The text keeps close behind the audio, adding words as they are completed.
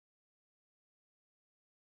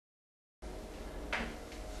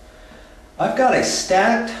I've got a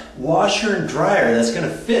stacked washer and dryer that's going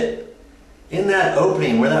to fit in that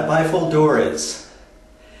opening where that bifold door is.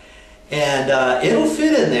 And it'll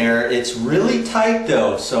fit in there. It's really tight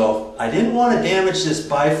though, so I didn't want to damage this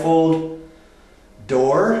bifold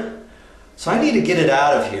door, so I need to get it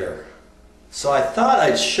out of here. So I thought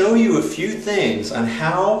I'd show you a few things on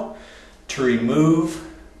how to remove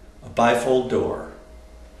a bifold door.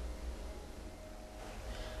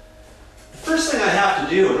 The first thing I have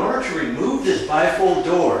to do in order to remove this bifold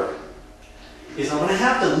door is I'm going to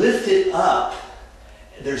have to lift it up.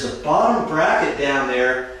 There's a bottom bracket down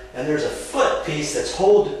there and there's a foot piece that's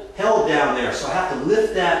held down there, so I have to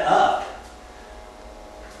lift that up.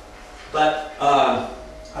 But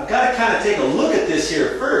I've got to kind of take a look at this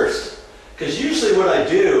here first, because usually what I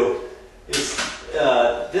do is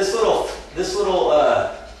this little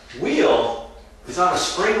wheel is on a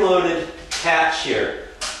spring-loaded catch here.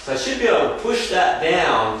 So I should be able to push that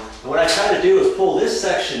down, and what I try to do is pull this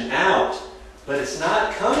section out, but it's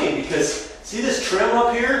not coming because, see this trim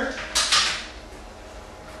up here?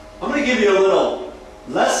 I'm going to give you a little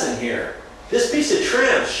lesson here. This piece of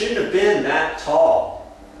trim shouldn't have been that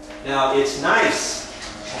tall. Now it's nice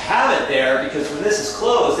to have it there because when this is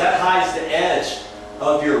closed, that hides the edge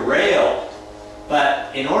of your rail.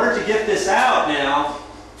 But in order to get this out now,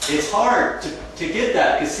 it's hard to get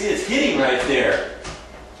that because see, it's hitting right there.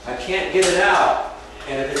 I can't get it out.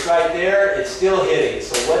 And if it's right there, it's still hitting.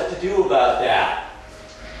 So what to do about that?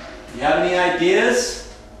 You have any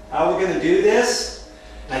ideas how we're going to do this?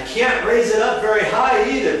 And I can't raise it up very high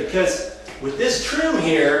either because with this trim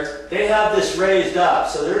here, they have this raised up.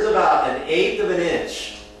 So there's about 1/8 of an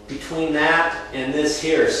inch between that and this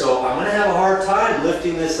here. So I'm going to have a hard time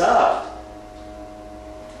lifting this up.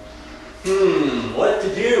 What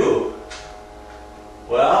to do?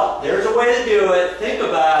 Well, there's a way to do it. Think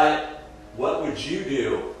about it. What would you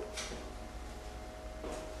do?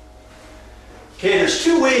 Okay, there's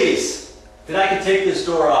 2 ways that I can take this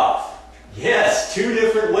door off. Yes, 2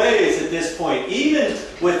 different ways at this point, even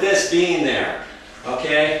with this being there.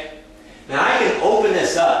 Okay? Now I can open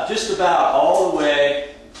this up just about all the way,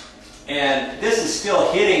 and this is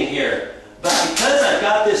still hitting here. But because I've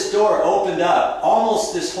got this door opened up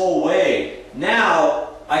almost this whole way, now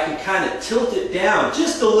I can kind of tilt it down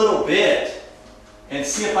just a little bit and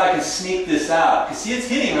see if I can sneak this out. Because see, it's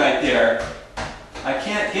hitting right there. I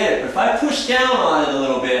can't get it. But if I push down on it a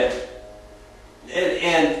little bit,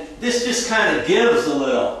 and this just kind of gives a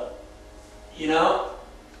little, you know?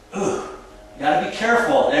 Ooh, you gotta be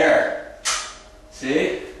careful there.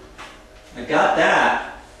 See? I got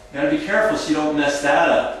that. You gotta be careful so you don't mess that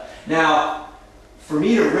up. Now, for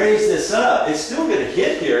me to raise this up, it's still gonna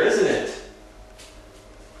hit here, isn't it?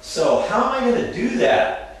 So how am I gonna do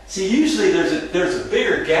that? See, usually there's a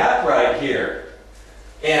bigger gap right here.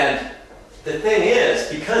 And the thing is,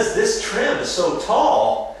 because this trim is so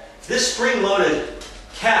tall, this spring-loaded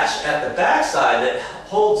catch at the backside that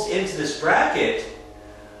holds into this bracket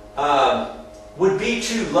would be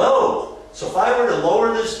too low. So if I were to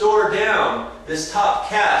lower this door down, this top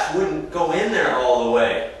catch wouldn't go in there all the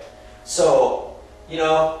way. So, you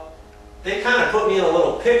know, they kind of put me in a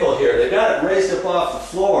little pickle here. They got it raised up off the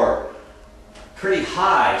floor pretty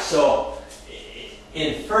high. So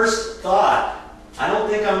in first thought, I don't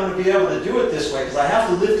think I'm going to be able to do it this way because I have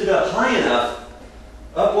to lift it up high enough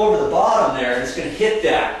up over the bottom there, and it's going to hit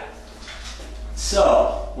that.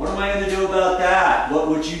 So, what am I going to do about that? What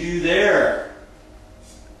would you do there?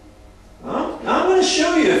 Well, I'm going to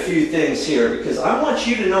show you a few things here because I want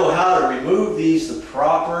you to know how to remove these the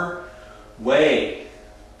proper way.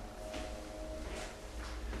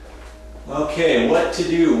 Okay, what to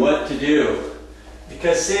do, what to do.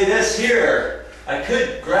 Because see this here, I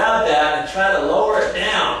could grab that and try to lower it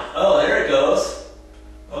down. Oh, there it goes.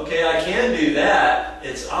 Okay, I can do that.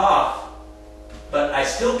 It's off. But I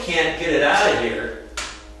still can't get it out of here.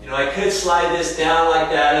 You know, I could slide this down like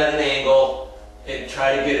that at an angle and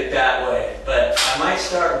try to get it that way. But I might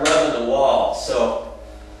start rubbing the wall. So,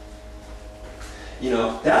 you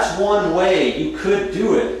know, that's one way you could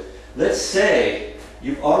do it. Let's say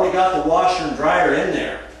you've already got the washer and dryer in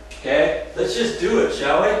there. Okay? Let's just do it,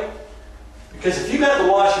 shall we? Because if you got the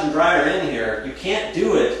washer and dryer in here, you can't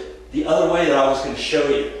do it the other way that I was going to show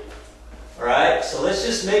you. Alright, so let's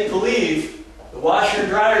just make believe the washer and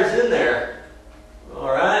dryer is in there.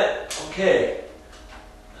 Alright, okay.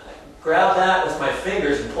 Grab that with my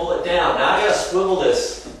fingers and pull it down. Now I got to swivel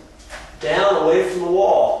this down away from the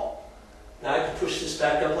wall. Now I can push this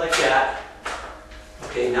back up like that.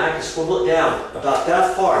 Okay, now I can swivel it down about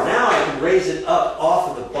that far. Now I can raise it up off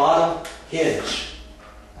of the bottom hinge.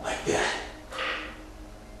 Like that.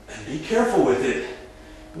 And be careful with it.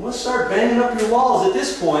 You want to start banging up your walls at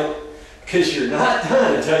this point, because you're not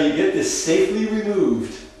done until you get this safely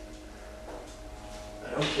removed.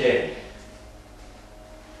 Okay.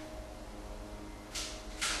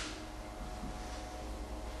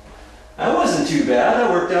 That wasn't too bad.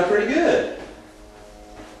 That worked out pretty good.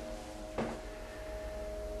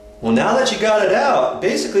 Well, now that you got it out,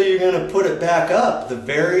 basically you're going to put it back up the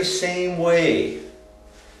very same way.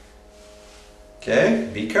 Okay?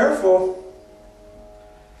 Be careful.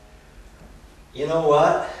 You know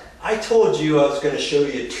what? I told you I was going to show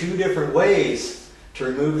you 2 different ways to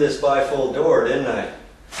remove this bifold door, didn't I?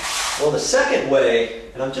 Well, the second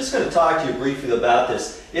way, and I'm just going to talk to you briefly about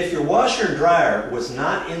this. If your washer and dryer was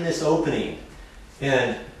not in this opening,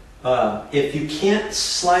 and if you can't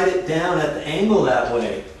slide it down at the angle that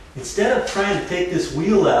way, instead of trying to take this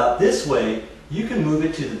wheel out this way, you can move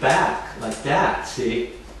it to the back, like that,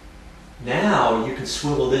 see? Now you can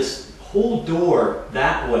swivel this whole door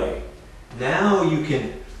that way. Now you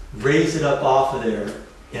can raise it up off of there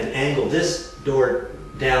and angle this door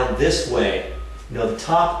down this way. You know, the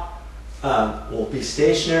top will be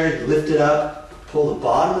stationary, lift it up, pull the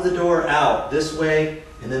bottom of the door out this way,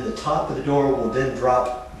 and then the top of the door will then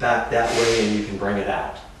drop back that way and you can bring it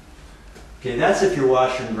out. Okay, that's if your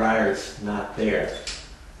washer and dryer is not there.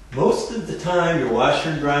 Most of the time your washer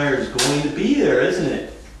and dryer is going to be there, isn't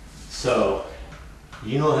it? So,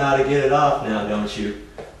 you know how to get it off now, don't you?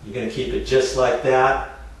 You're going to keep it just like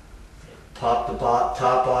that, pop the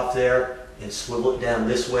top off there, and swivel it down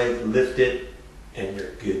this way, lift it, and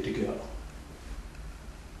you're good to go.